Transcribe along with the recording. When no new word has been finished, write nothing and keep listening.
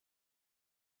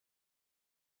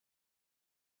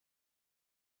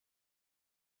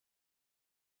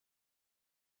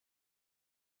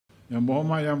Yang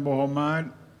berhormat,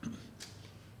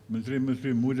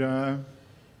 Menteri-Menteri Muda,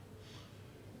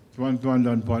 tuan-tuan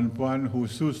dan puan-puan,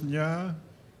 khususnya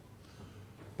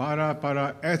para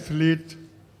atlet,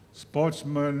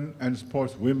 sportsmen and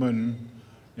sportswomen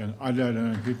yang ada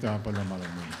dengan kita pada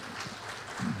malam ini.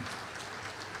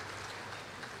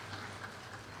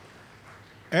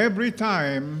 Every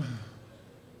time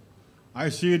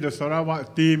I see the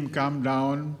Sarawak team come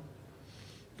down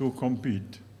to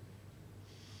compete,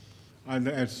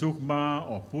 either at Sukma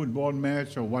or football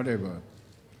match or whatever,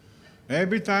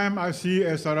 every time I see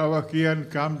a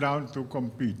Sarawakian come down to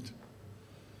compete,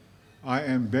 I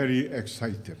am very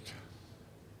excited.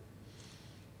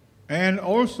 And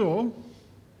also,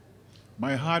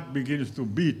 my heart begins to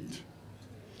beat.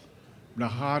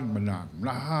 Melahan menang,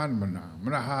 melahan menang,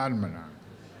 melahan menang.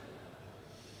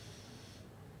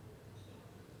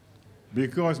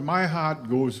 Because my heart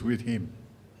goes with him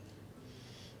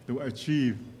to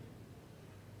achieve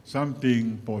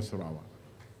something for Sarawak.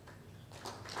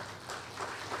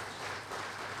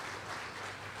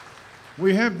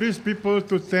 We have these people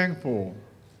to thank for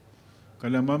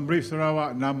kerana memberi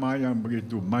Sarawak nama yang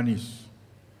begitu manis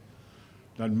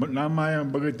dan nama yang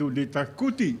begitu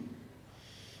ditakuti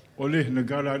oleh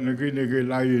negara-negara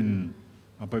lain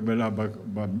apabila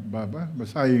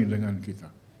bersaing dengan kita.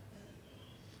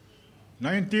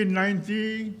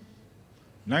 1990,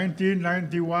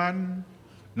 1991,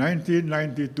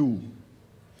 1992.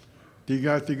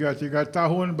 Tiga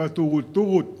tahun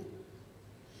berturut-turut.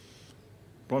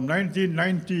 From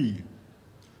 1990,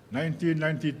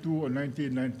 1992 or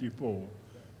 1994.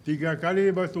 3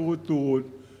 kali berturut-turut,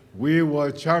 we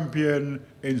were champion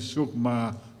in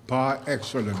Sukma par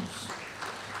excellence.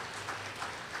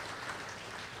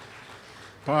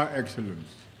 Par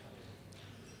excellence.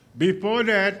 Before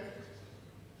that,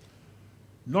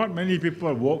 not many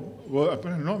people were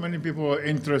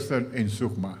interested in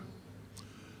Sukma.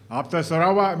 After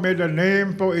Sarawak made a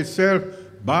name for itself,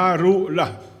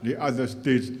 barulah the other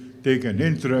states take an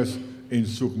interest in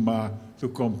Sukma to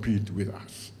compete with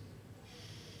us.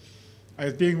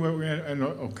 I think when we had an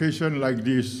occasion like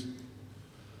this,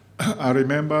 I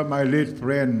remember my late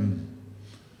friend,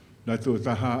 Datuk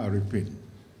Taha Arifin.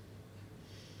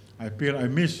 I feel I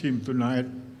miss him tonight.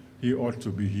 He ought to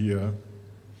be here.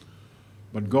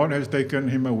 But God has taken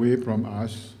him away from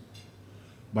us.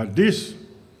 But this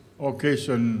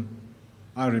occasion,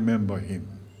 I remember him,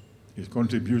 his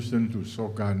contribution to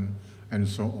Sokan and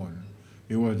so on.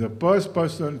 He was the first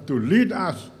person to lead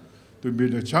us to be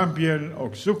the champion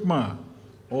of Sukma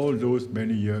all those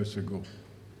many years ago.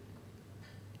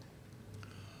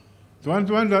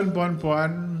 Tuan-tuan dan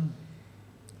puan-puan,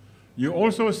 you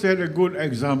also set a good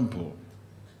example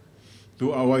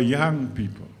to our young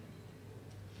people.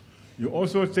 You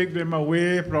also take them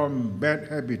away from bad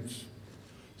habits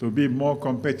to be more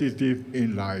competitive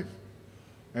in life.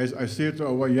 As I say to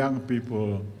our young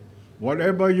people,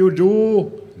 whatever you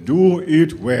do, do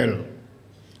it well.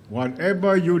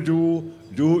 Whatever you do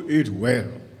it well.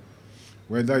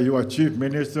 Whether you are Chief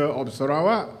Minister of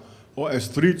Sarawak or a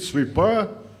street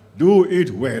sweeper, do it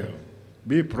well.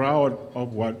 Be proud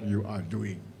of what you are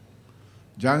doing.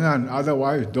 Jangan,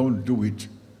 otherwise don't do it.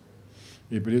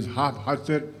 If it is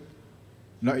half-hearted,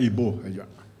 na ibo aja.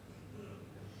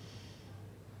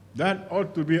 That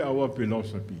ought to be our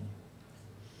philosophy.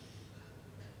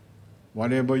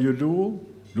 Whatever you do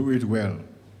it well.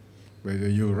 Whether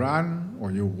you run,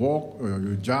 or you walk, or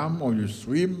you jump, or you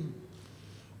swim,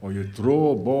 or you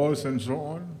throw balls and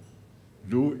so on,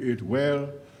 do it well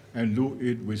and do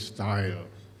it with style.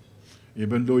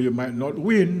 Even though you might not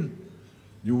win,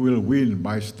 you will win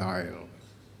by style.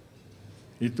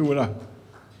 Itulah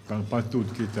yang patut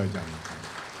kita jalankan.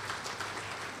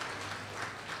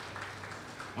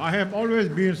 I have always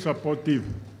been supportive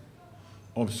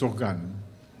of Sokan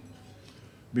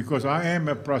because I am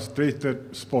a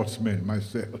frustrated sportsman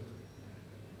myself.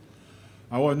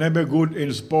 I was never good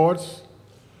in sports.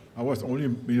 I was only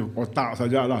otak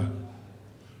sajalah,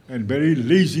 and very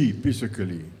lazy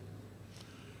physically.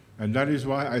 And that is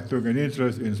why I took an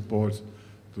interest in sports,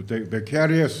 to take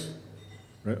vicarious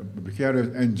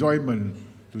enjoyment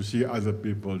to see other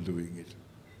people doing it.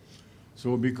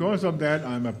 So because of that,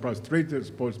 I'm a frustrated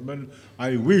sportsman.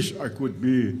 I wish I could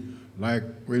be like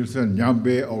Wilson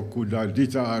Nyambe or Kuda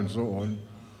Dita and so on,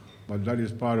 but that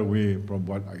is far away from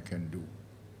what I can do.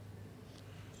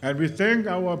 And we thank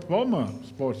our former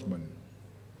sportsmen.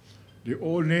 The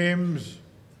old names,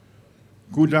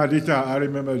 Kuda Dita, I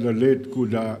remember the late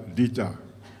Kuda Dita.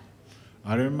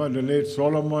 I remember the late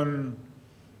Solomon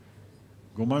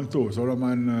Gomanto,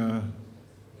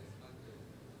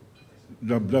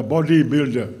 the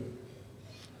bodybuilder.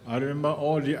 I remember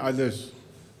all the others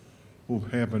who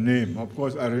have a name. Of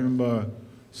course, I remember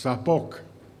Sapok.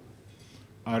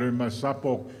 I remember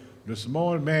Sapok, the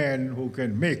small man who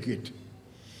can make it,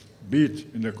 beat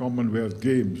in the Commonwealth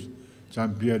Games,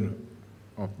 champion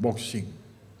of boxing.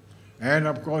 And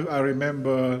of course, I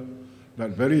remember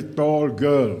that very tall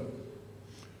girl,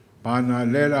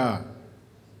 Panalela,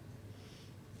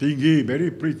 tinggi,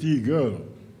 very pretty girl.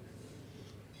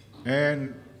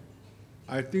 And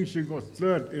I think she got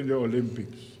third in the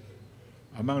Olympics,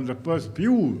 among the first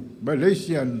few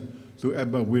Malaysians to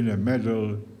ever win a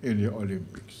medal in the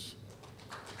Olympics.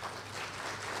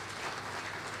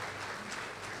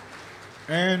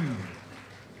 And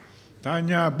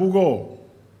Tanya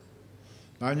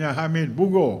Hamid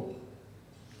Bugo,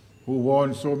 who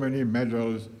won so many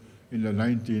medals in the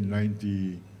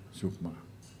 1990 Sukma.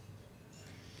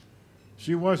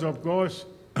 She was, of course,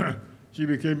 she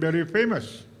became very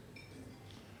famous.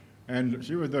 And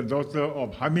she was the daughter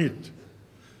of Hamid,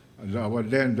 our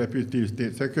then Deputy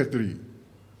State Secretary.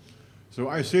 So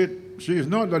I said, she is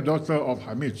not the daughter of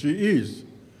Hamid, she is.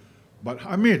 But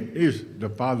Hamid is the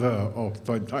father of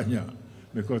Tanya,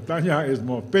 because Tanya is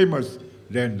more famous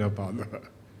than the father.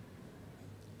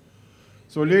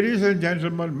 So ladies and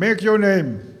gentlemen, make your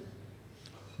name,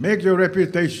 make your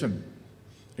reputation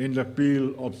in the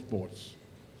field of sports.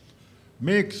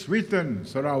 Make sweeten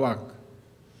Sarawak's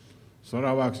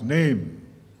name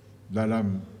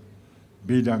dalam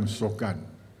bidang sokan.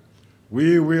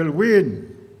 We will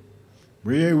win.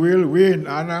 We will win.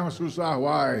 Anang susah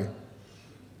why.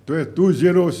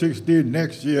 2016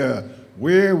 next year,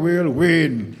 we will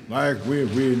win like we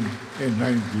win in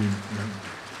 1990.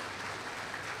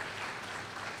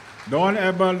 Don't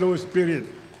ever lose spirit.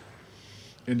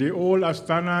 In the old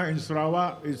Astana in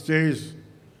Sarawak, it says,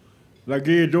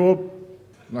 lagi hidup,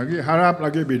 lagi harap,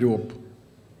 lagi hidup.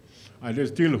 And there's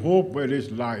still hope where there's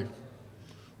life.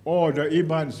 Or the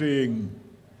Iban saying,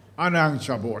 anang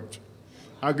sabot,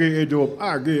 agi hidup,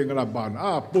 agi ngelaban,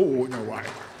 apu nyawai.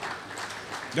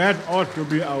 That ought to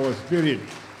be our spirit.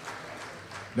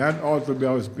 That ought to be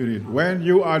our spirit. When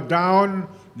you are down,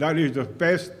 that is the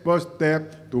first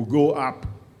step to go up.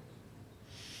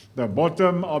 The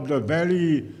bottom of the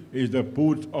valley is the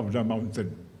foot of the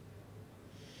mountain.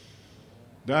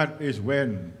 That is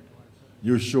when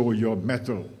you show your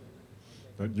mettle,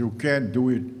 that you can do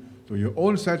it to your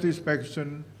own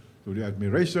satisfaction, to the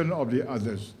admiration of the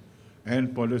others,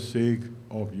 and for the sake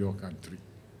of your country.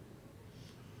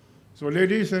 So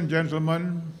ladies and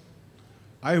gentlemen,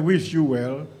 I wish you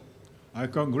well. I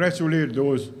congratulate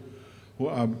those who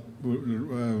are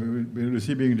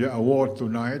receiving the award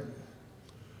tonight,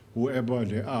 whoever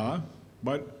they are.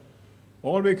 But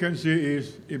all we can say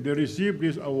is, if they receive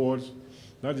these awards,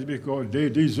 that is because they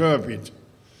deserve it.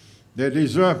 They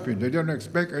deserve it. They don't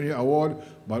expect any award,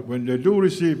 but when they do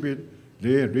receive it,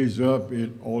 they deserve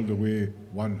it all the way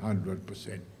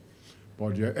 100%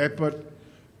 for their effort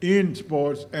in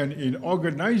sports and in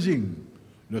organizing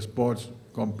the sports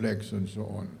complex and so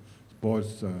on,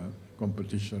 sports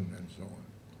competition and so on.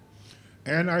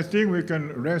 And I think we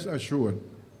can rest assured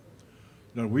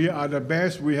that we are the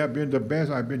best. We have been the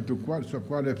best. I've been to quite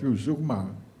a few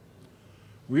Sukma.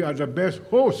 We are the best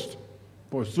host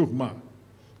for Sukma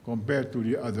compared to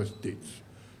the other states.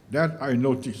 That I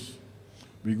notice.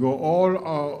 We go all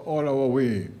our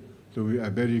way to be a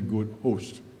very good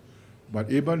host. But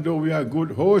even though we are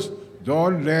good hosts,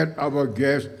 don't let our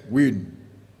guests win.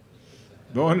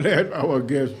 Don't let our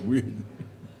guests win.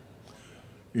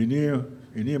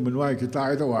 Ini menuai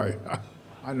kita itu wai.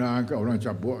 Anak orang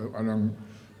cabut,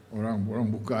 orang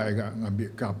bukai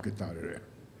ngambil kap kita.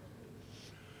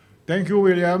 Thank you,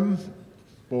 William,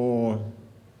 for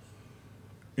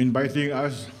inviting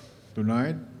us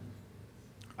tonight.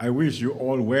 I wish you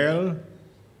all well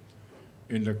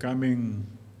in the coming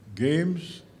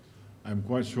games. I'm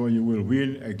quite sure you will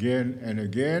win again and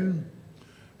again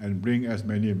and bring as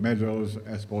many medals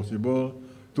as possible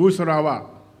to Sarawak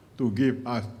to give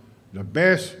us the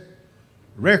best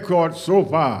record so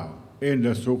far in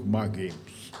the Sukma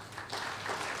Games.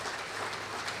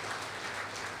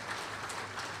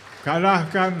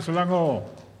 Kalahkan Selangor,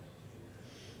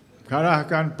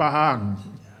 kalahkan Pahang.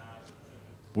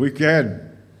 We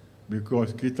can,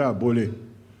 because kita boleh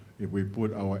if we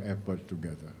put our effort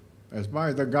together. As far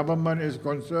as the government is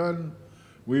concerned,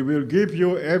 we will give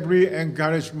you every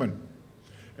encouragement,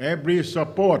 every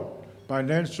support,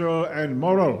 financial and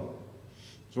moral,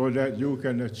 so that you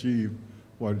can achieve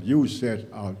what you set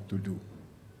out to do.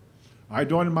 I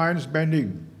don't mind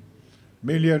spending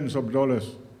millions of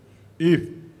dollars if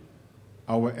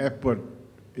our effort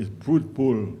is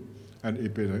fruitful and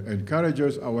if it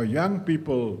encourages our young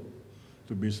people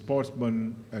to be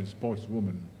sportsmen and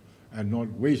sportswomen and not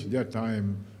waste their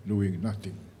time doing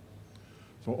nothing.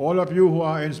 For all of you who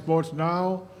are in sports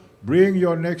now, bring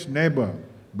your next neighbor,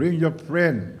 bring your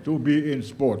friend to be in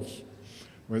sports.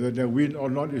 Whether they win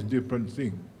or not is a different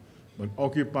thing, but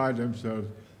occupy themselves.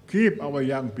 Keep our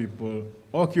young people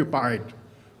occupied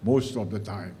most of the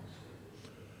time.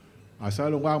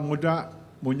 Asal orang muda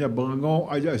punya bengong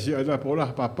aja si ada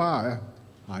pola papa ya.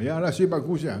 Ya lah si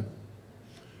bagus ya.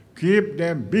 Keep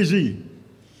them busy.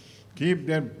 Keep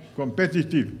them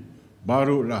competitive.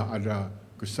 Barulah ada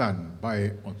kesan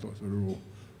baik untuk seluruh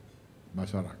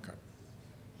masyarakat.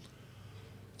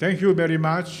 Thank you very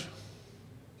much.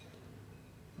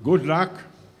 Good luck.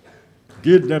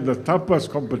 Give them the toughest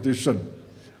competition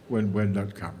when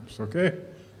that comes, okay?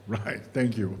 Right,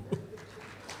 thank you.